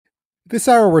This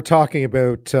hour, we're talking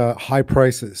about high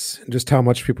prices and just how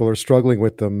much people are struggling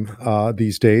with them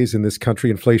these days in this country.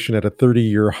 Inflation at a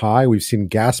 30-year high. We've seen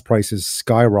gas prices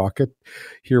skyrocket.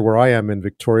 Here where I am in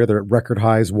Victoria, they're at record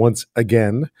highs once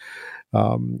again.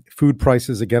 Food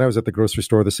prices, again, I was at the grocery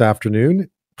store this afternoon.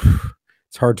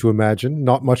 It's hard to imagine.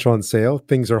 Not much on sale.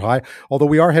 Things are high, although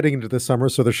we are heading into the summer,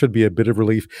 so there should be a bit of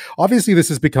relief. Obviously, this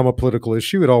has become a political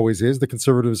issue. It always is. The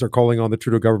Conservatives are calling on the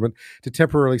Trudeau government to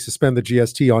temporarily suspend the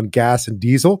GST on gas and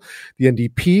diesel. The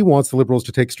NDP wants the Liberals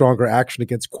to take stronger action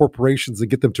against corporations and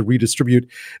get them to redistribute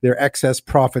their excess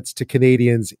profits to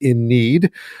Canadians in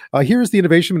need. Here's the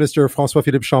Innovation Minister,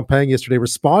 François-Philippe Champagne, yesterday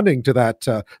responding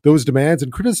to those demands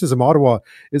and criticism Ottawa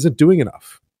isn't doing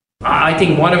enough. I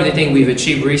think one of the things we've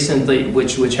achieved recently,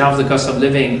 which helps the cost of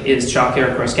living, is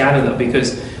childcare across Canada.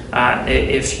 Because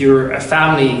if you're a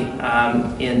family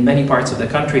in many parts of the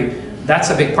country, that's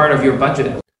a big part of your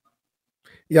budget.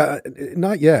 Yeah,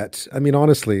 not yet. I mean,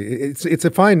 honestly, it's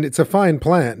a fine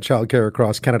plan, childcare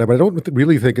across Canada, but I don't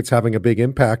really think it's having a big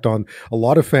impact on a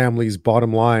lot of families'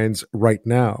 bottom lines right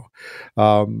now.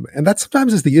 And that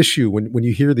sometimes is the issue when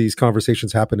you hear these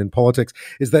conversations happen in politics,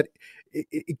 is that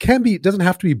it can be, it doesn't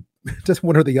have to be just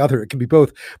one or the other. It can be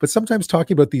both. But sometimes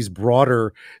talking about these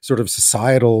broader sort of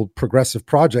societal progressive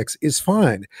projects is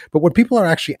fine. But what people are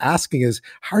actually asking is,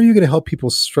 how are you going to help people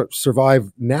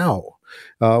survive now?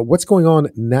 What's going on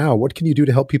now? What can you do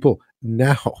to help people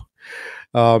now?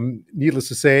 Needless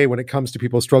to say, when it comes to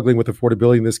people struggling with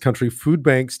affordability in this country, food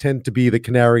banks tend to be the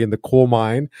canary in the coal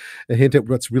mine, a hint at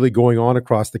what's really going on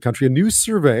across the country. A new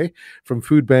survey from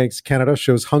Food Banks Canada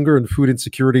shows hunger and food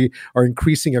insecurity are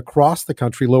increasing across the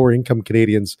country. Lower income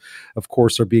Canadians, of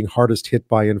course, are being hardest hit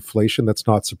by inflation. That's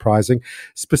not surprising.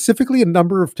 Specifically, a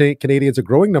number of Canadians, a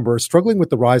growing number, are struggling with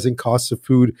the rising costs of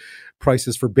food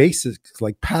prices for basics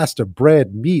like pasta,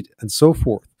 bread, meat, and so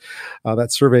forth.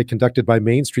 That survey conducted by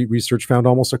Main Street Research found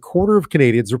almost a quarter of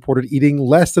Canadians reported eating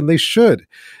less than they should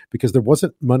because there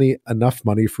wasn't enough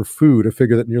money for food, a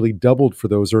figure that nearly doubled for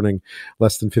those earning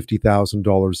less than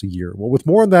 $50,000 a year. Well, with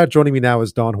more on that, joining me now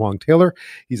is Don Huang-Taylor.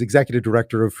 He's Executive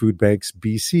Director of Food Banks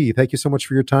BC. Thank you so much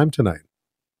for your time tonight.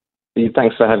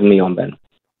 Thanks for having me on, Ben.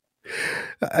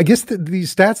 I guess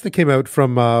these stats that came out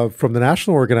from the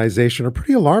national organization are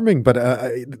pretty alarming, but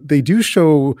they do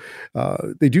show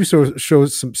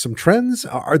some trends.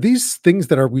 Are these things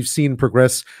that we've seen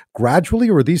progress gradually,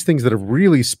 or are these things that have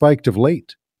really spiked of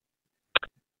late?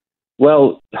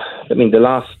 Well, I mean, the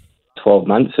last 12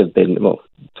 months have been,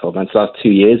 last 2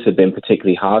 years have been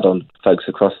particularly hard on folks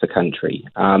across the country.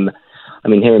 I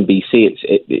mean, here in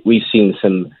BC, we've seen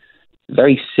some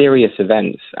very serious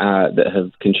events that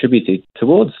have contributed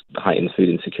towards heightened food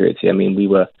insecurity. I mean, we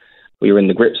were in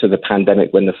the grips of the pandemic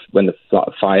when the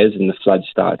fires and the floods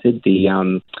started.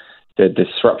 The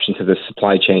disruption to the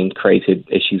supply chain created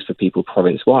issues for people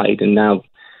province-wide. And now,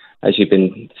 as you've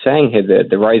been saying here,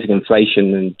 the rising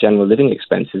inflation and general living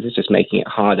expenses is just making it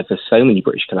harder for so many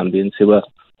British Columbians who are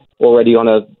already on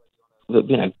a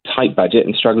tight budget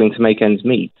and struggling to make ends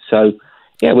meet. So,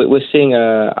 yeah, we're seeing,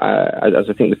 as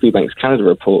I think the Food Banks Canada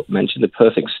report mentioned, the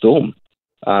perfect storm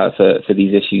for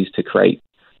these issues to create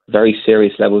very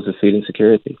serious levels of food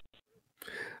insecurity.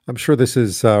 I'm sure this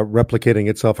is replicating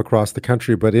itself across the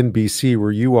country, but in BC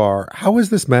where you are, how is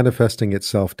this manifesting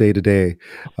itself day to day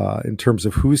in terms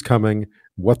of who's coming,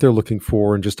 what they're looking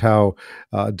for, and just how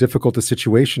difficult a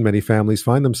situation many families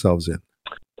find themselves in?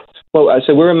 Well,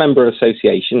 so we're a member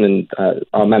association, and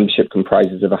our membership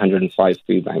comprises of 105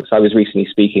 food banks. I was recently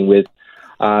speaking with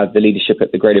the leadership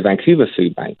at the Greater Vancouver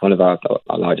Food Bank, one of our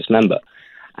largest member,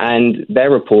 and they're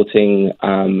reporting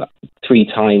 3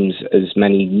 times as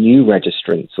many new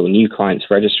registrants or new clients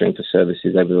registering for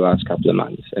services over the last couple of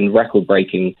months, and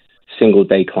record-breaking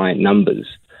single-day client numbers.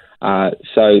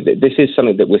 So this is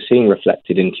something that we're seeing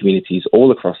reflected in communities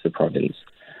all across the province.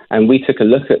 And we took a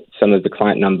look at some of the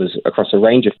client numbers across a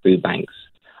range of food banks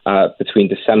between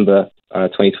December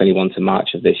 2021 to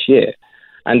March of this year.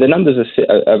 And the numbers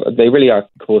they really are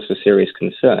cause for serious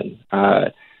concern.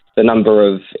 The number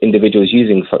of individuals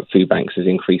using food banks has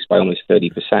increased by almost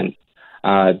 30%.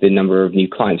 The number of new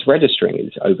clients registering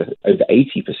is over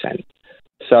 80%.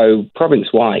 So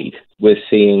province-wide, we're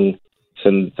seeing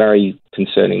some very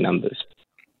concerning numbers.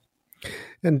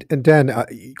 And Dan,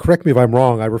 correct me if I'm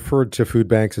wrong. I referred to food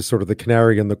banks as sort of the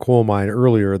canary in the coal mine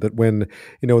earlier. That when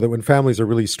families are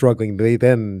really struggling, they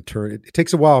then turn. It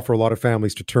takes a while for a lot of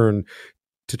families to turn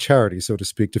to charity, so to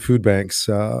speak, to food banks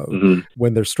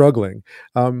when they're struggling.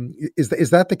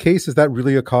 Is that the case? Is that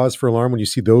really a cause for alarm when you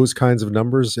see those kinds of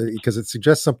numbers? Because it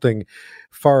suggests something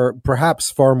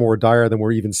perhaps far more dire than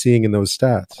we're even seeing in those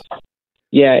stats.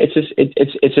 Yeah,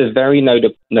 it's a very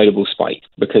notable spike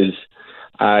because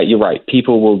you're right.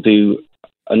 People will do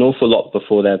an awful lot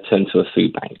before they'll turn to a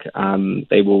food bank.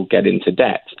 They will get into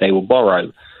debt. They will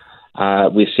borrow.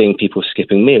 We're seeing people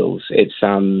skipping meals. It's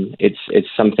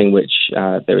something which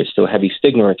there is still heavy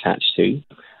stigma attached to,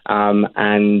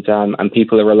 and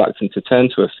people are reluctant to turn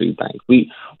to a food bank.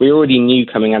 We already knew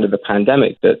coming out of the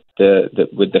pandemic that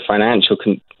with the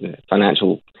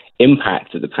financial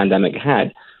impact that the pandemic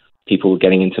had, people were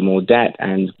getting into more debt,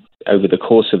 and over the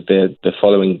course of the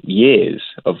following years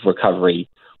of recovery,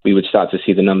 we would start to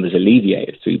see the numbers alleviate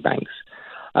at food banks.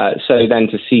 So then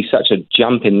to see such a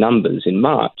jump in numbers in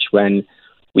March, when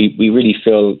we really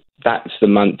feel that's the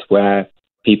month where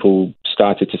people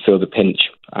started to feel the pinch,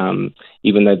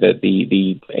 even though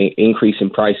the increase in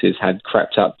prices had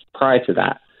crept up prior to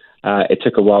that, it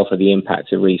took a while for the impact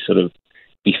to really sort of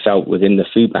be felt within the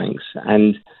food banks.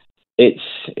 And it's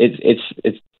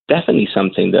definitely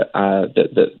something that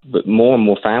more and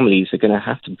more families are going to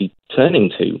have to be turning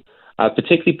to,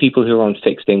 particularly people who are on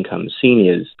fixed incomes,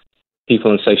 seniors,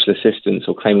 people on social assistance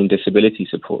or claiming disability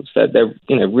supports. They're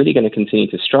really going to continue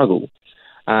to struggle.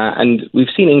 And we've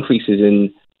seen increases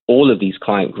in all of these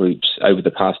client groups over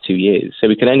the past 2 years, so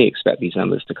we can only expect these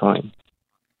numbers to climb.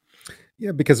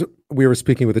 Yeah, because we were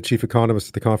speaking with the chief economist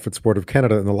at the Conference Board of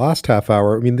Canada in the last half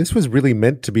hour. I mean, this was really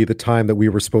meant to be the time that we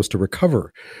were supposed to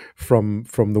recover from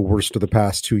the worst of the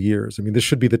past 2 years. I mean, this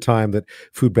should be the time that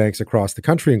food banks across the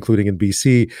country, including in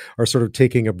BC, are sort of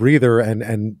taking a breather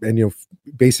and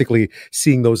basically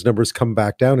seeing those numbers come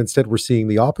back down. Instead, we're seeing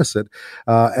the opposite.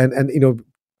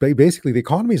 Basically, the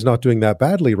economy is not doing that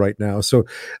badly right now. So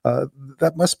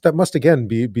that must again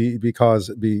be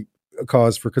a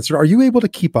cause for concern. Are you able to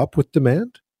keep up with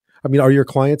demand? I mean, are your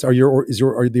clients, are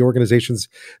the organizations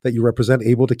that you represent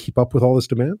able to keep up with all this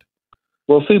demand?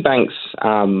 Well, food banks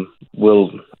are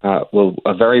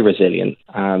very resilient.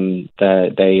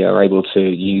 They are able to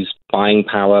use buying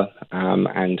power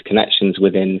and connections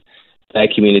within their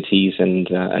communities,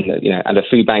 and at the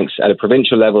food banks at a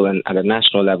provincial level and at a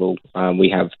national level, we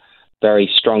have very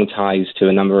strong ties to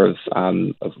a number of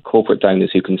corporate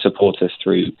donors who can support us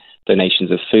through donations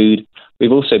of food.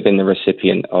 We've also been the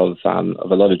recipient of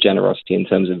a lot of generosity in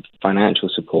terms of financial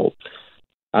support,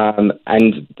 and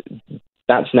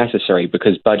that's necessary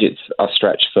because budgets are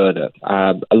stretched further.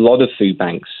 A lot of food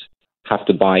banks have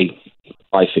to buy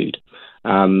food.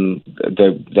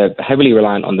 They're heavily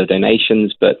reliant on the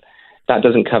donations, but that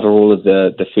doesn't cover all of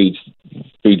the foods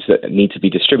that need to be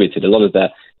distributed. A lot of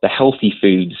the healthy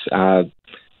foods,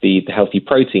 the healthy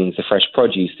proteins, the fresh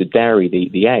produce, the dairy,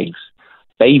 the eggs,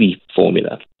 baby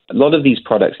formula. A lot of these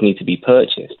products need to be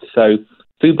purchased. So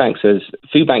food banks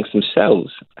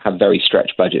themselves have very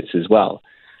stretched budgets as well.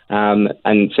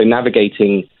 And so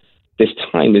navigating this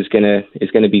time is going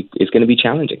to be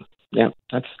challenging. Yeah,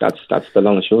 that's the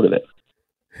long and short of it.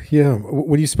 Yeah,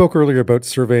 when you spoke earlier about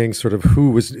surveying sort of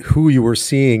who you were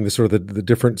seeing, the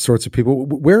different sorts of people,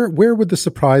 where would the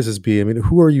surprises be? I mean,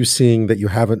 who are you seeing that you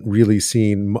haven't really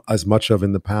seen as much of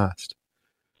in the past?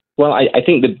 Well, I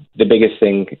think the biggest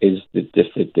thing is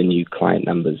the new client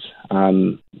numbers.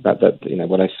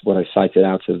 What I cited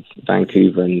out of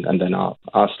Vancouver and then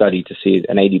our study to see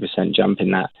an 80% jump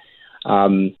in that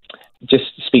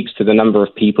just speaks to the number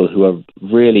of people who are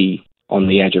really on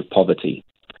the edge of poverty.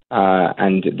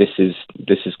 And this is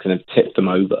kind of tipped them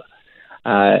over.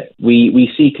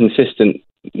 We see consistent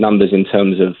numbers in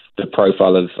terms of the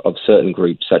profile of certain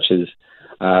groups, such as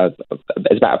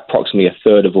it's about approximately a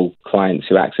third of all clients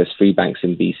who access food banks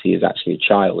in BC is actually a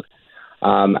child.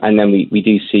 And then we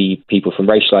do see people from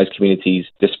racialized communities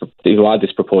who are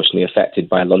disproportionately affected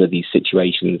by a lot of these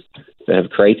situations that have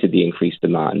created the increased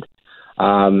demand,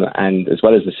 and as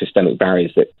well as the systemic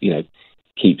barriers that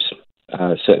keeps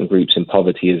certain groups in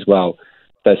poverty as well.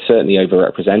 They're certainly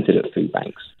overrepresented at food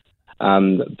banks.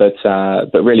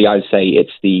 But really, I'd say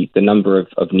it's the number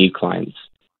of new clients,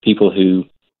 people who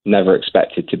never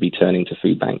expected to be turning to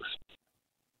food banks.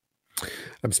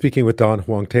 I'm speaking with Don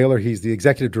Huang-Taylor. He's the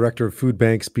Executive Director of Food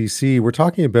Banks BC. We're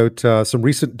talking about some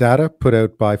recent data put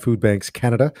out by Food Banks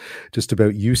Canada, just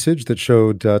about usage that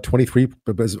showed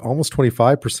almost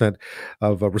 25%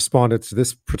 of respondents to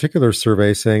this particular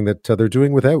survey saying that they're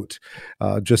doing without,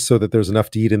 just so that there's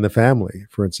enough to eat in the family,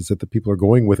 for instance, that the people are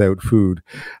going without food.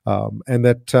 And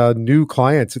that new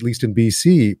clients, at least in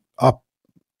BC, up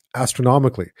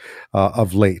astronomically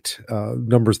of late,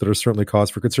 numbers that are certainly cause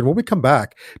for concern. When we come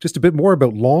back, just a bit more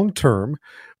about long-term,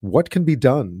 what can be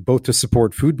done both to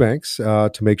support food banks,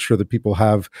 to make sure that people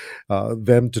have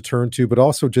them to turn to, but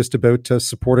also just about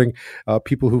supporting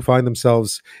people who find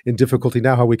themselves in difficulty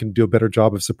now, how we can do a better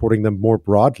job of supporting them more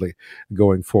broadly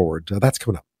going forward. That's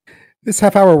coming up. This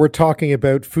half hour, we're talking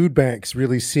about food banks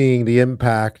really seeing the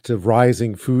impact of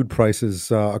rising food prices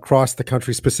across the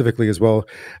country, specifically as well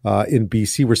in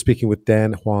BC. We're speaking with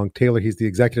Dan Huang-Taylor. He's the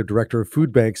Executive Director of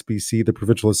Food Banks BC, the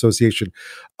Provincial Association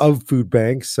of Food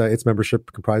Banks. Its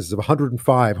membership comprises of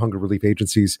 105 hunger relief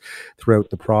agencies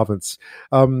throughout the province.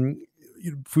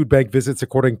 Food bank visits,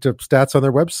 according to stats on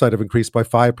their website, have increased by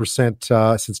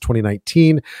 5% since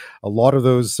 2019. A lot of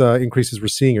those increases we're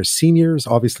seeing are seniors,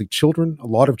 obviously children, a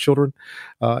lot of children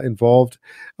involved.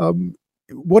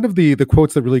 One of the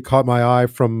quotes that really caught my eye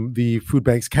from the Food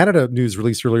Banks Canada news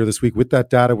release earlier this week with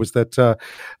that data was that the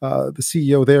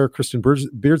CEO there, Kristen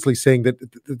Beardsley, saying that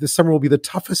this summer will be the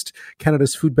toughest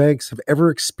Canada's food banks have ever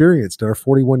experienced in our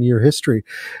 41-year history.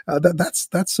 That's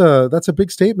a big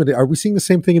statement. Are we seeing the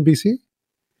same thing in BC?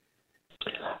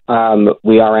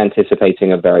 We are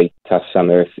anticipating a very tough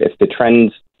summer. If the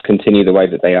trends continue the way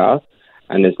that they are,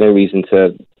 and there's no reason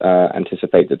to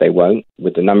anticipate that they won't,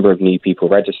 with the number of new people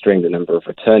registering, the number of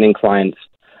returning clients,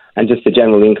 and just the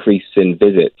general increase in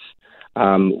visits,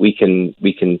 we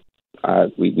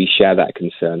share that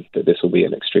concern that this will be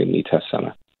an extremely tough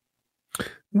summer.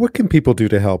 What can people do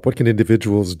to help? What can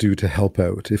individuals do to help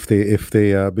out if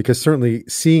they because certainly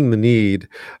seeing the need,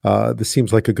 this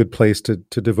seems like a good place to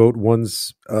devote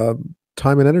one's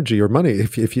time and energy or money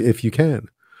if you can.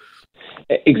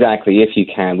 Exactly, if you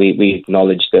can. We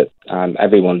acknowledge that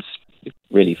everyone's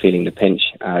really feeling the pinch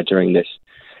during this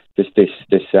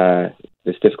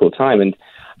difficult time, and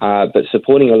but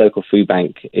supporting a local food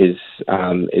bank is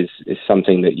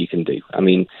something that you can do. I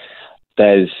mean,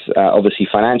 there's obviously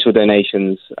financial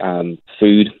donations.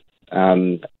 Food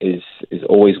is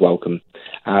always welcome,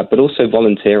 but also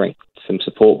volunteering. Some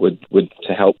support would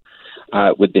to help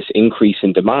with this increase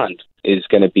in demand is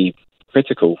going to be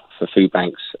critical for food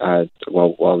banks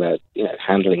while they're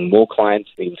handling more clients,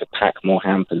 needing to pack more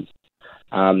hampers.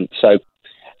 So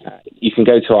you can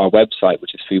go to our website,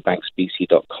 which is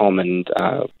foodbanksbc.com, and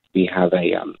we have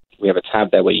a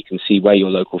tab there where you can see where your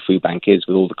local food bank is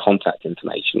with all the contact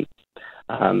information.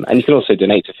 And you can also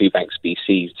donate to Food Banks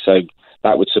BC. So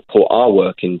that would support our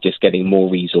work in just getting more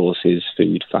resources,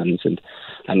 food funds, and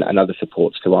other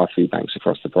supports to our food banks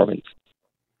across the province.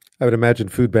 I would imagine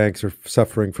food banks are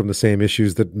suffering from the same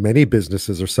issues that many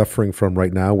businesses are suffering from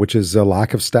right now, which is a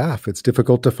lack of staff. It's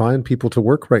difficult to find people to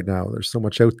work right now. There's so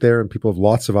much out there and people have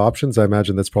lots of options. I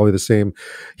imagine that's probably the same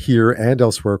here and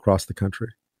elsewhere across the country.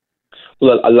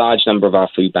 Well, a large number of our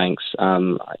food banks, I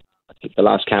think the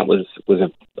last count was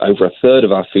over a third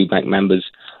of our food bank members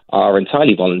are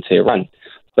entirely volunteer run.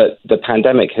 But the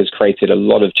pandemic has created a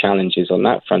lot of challenges on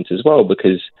that front as well,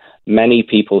 because many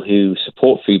people who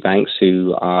support food banks,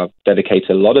 who dedicate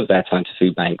a lot of their time to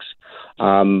food banks,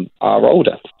 are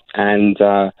older and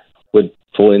would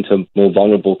fall into more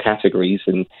vulnerable categories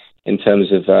in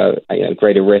terms of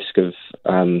greater risk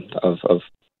of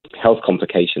health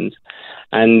complications.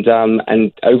 And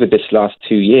over this last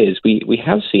 2 years, we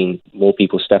have seen more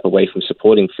people step away from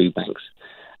supporting food banks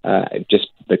just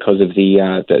because of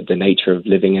the nature of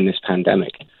living in this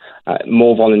pandemic.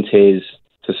 More volunteers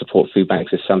to support food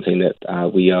banks is something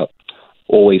that we are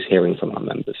always hearing from our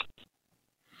members.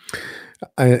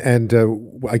 And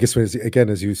I guess again,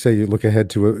 as you say, you look ahead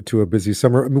to a busy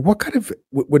summer. I mean, what kind of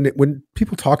when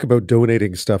people talk about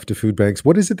donating stuff to food banks,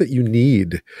 what is it that you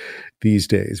need these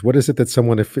days? What is it that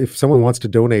someone, if someone wants to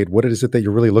donate, what is it that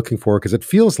you're really looking for? Because it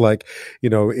feels like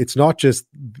it's not just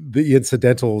the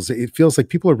incidentals. It feels like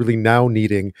people are really now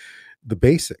needing the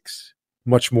basics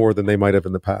much more than they might have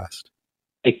in the past.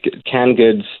 Canned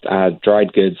goods,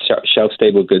 dried goods,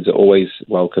 shelf-stable goods are always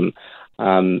welcome.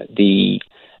 The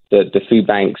food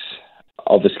banks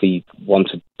obviously want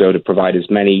to be able to provide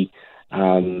as many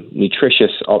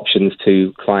nutritious options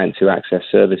to clients who access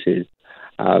services,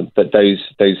 but those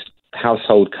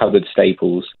household cupboard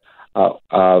staples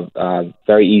are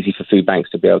very easy for food banks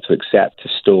to be able to accept, to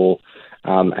store,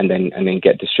 and then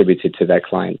get distributed to their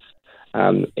clients.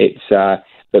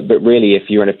 But really, if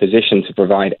you're in a position to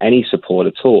provide any support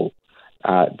at all,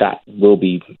 that will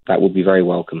be very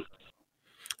welcome.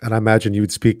 And I imagine you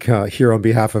would speak here on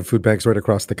behalf of food banks right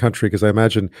across the country, because I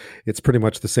imagine it's pretty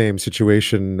much the same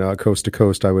situation coast to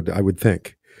coast, I would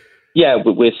think. Yeah,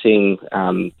 but we're seeing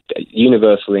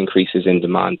universal increases in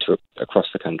demand across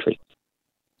the country.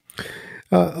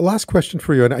 Last question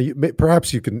for you, and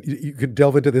perhaps you can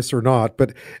delve into this or not,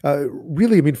 but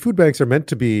really, I mean, food banks are meant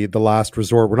to be the last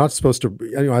resort. We're not supposed to,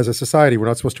 as a society, we're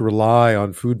not supposed to rely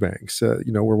on food banks.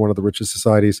 We're one of the richest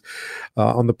societies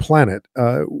on the planet.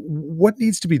 What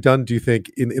needs to be done, do you think,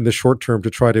 in the short term to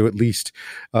try to at least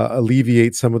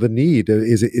alleviate some of the need?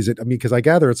 Is it? I mean, because I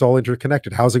gather it's all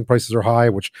interconnected. Housing prices are high,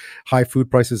 which high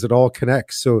food prices, it all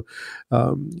connects. So,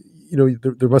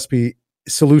 there must be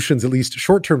solutions, at least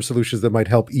short-term solutions, that might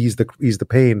help ease the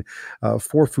pain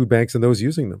for food banks and those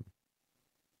using them.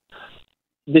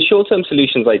 The short-term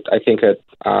solutions, I think,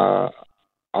 are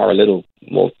a little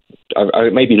more,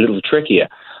 maybe a little trickier.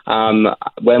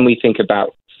 When we think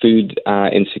about food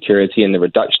insecurity and the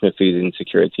reduction of food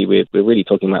insecurity, we're really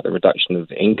talking about the reduction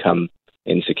of income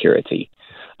insecurity,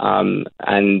 and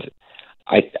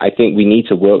I think we need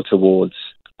to work towards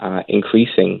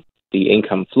increasing the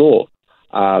income floor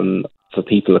for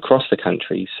people across the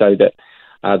country, so that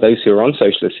those who are on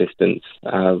social assistance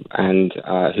and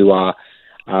who are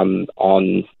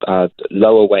on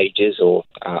lower wages or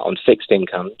on fixed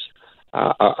incomes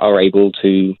are able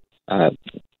to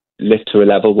live to a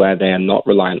level where they are not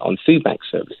reliant on food bank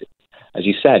services. As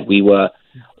you said, we were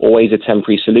always a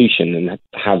temporary solution and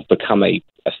have become a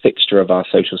fixture of our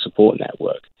social support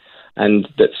network. And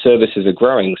that services are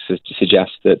growing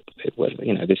suggests that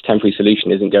this temporary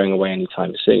solution isn't going away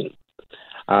anytime soon.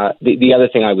 The other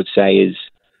thing I would say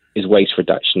is waste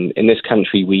reduction. In this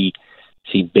country, we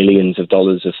see billions of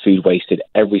dollars of food wasted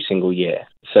every single year.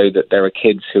 So that there are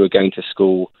kids who are going to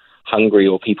school hungry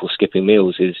or people skipping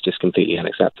meals is just completely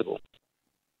unacceptable.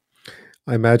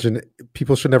 I imagine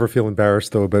people should never feel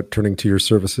embarrassed, though, about turning to your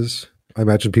services. I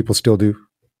imagine people still do.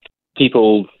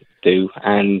 People do,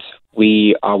 and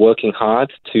we are working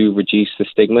hard to reduce the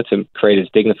stigma, to create as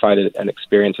dignified an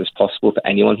experience as possible for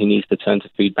anyone who needs to turn to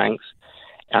food banks.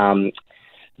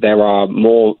 There are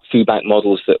more food bank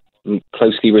models that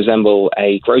closely resemble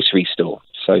a grocery store,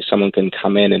 so someone can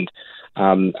come in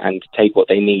and take what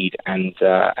they need and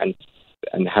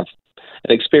have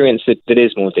an experience that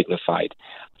is more dignified.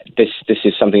 This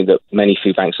is something that many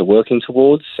food banks are working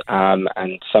towards, and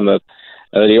some are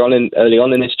early on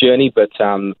in this journey. But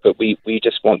we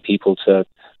just want people to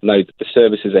know that the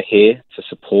services are here to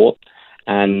support,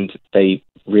 and they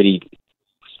really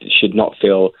should not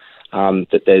feel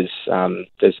that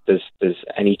there's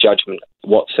any judgment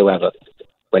whatsoever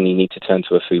when you need to turn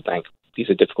to a food bank. These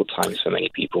are difficult times for many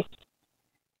people.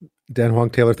 Dan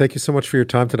Huang-Taylor, thank you so much for your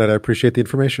time tonight. I appreciate the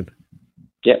information.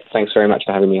 Yeah, thanks very much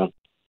for having me on.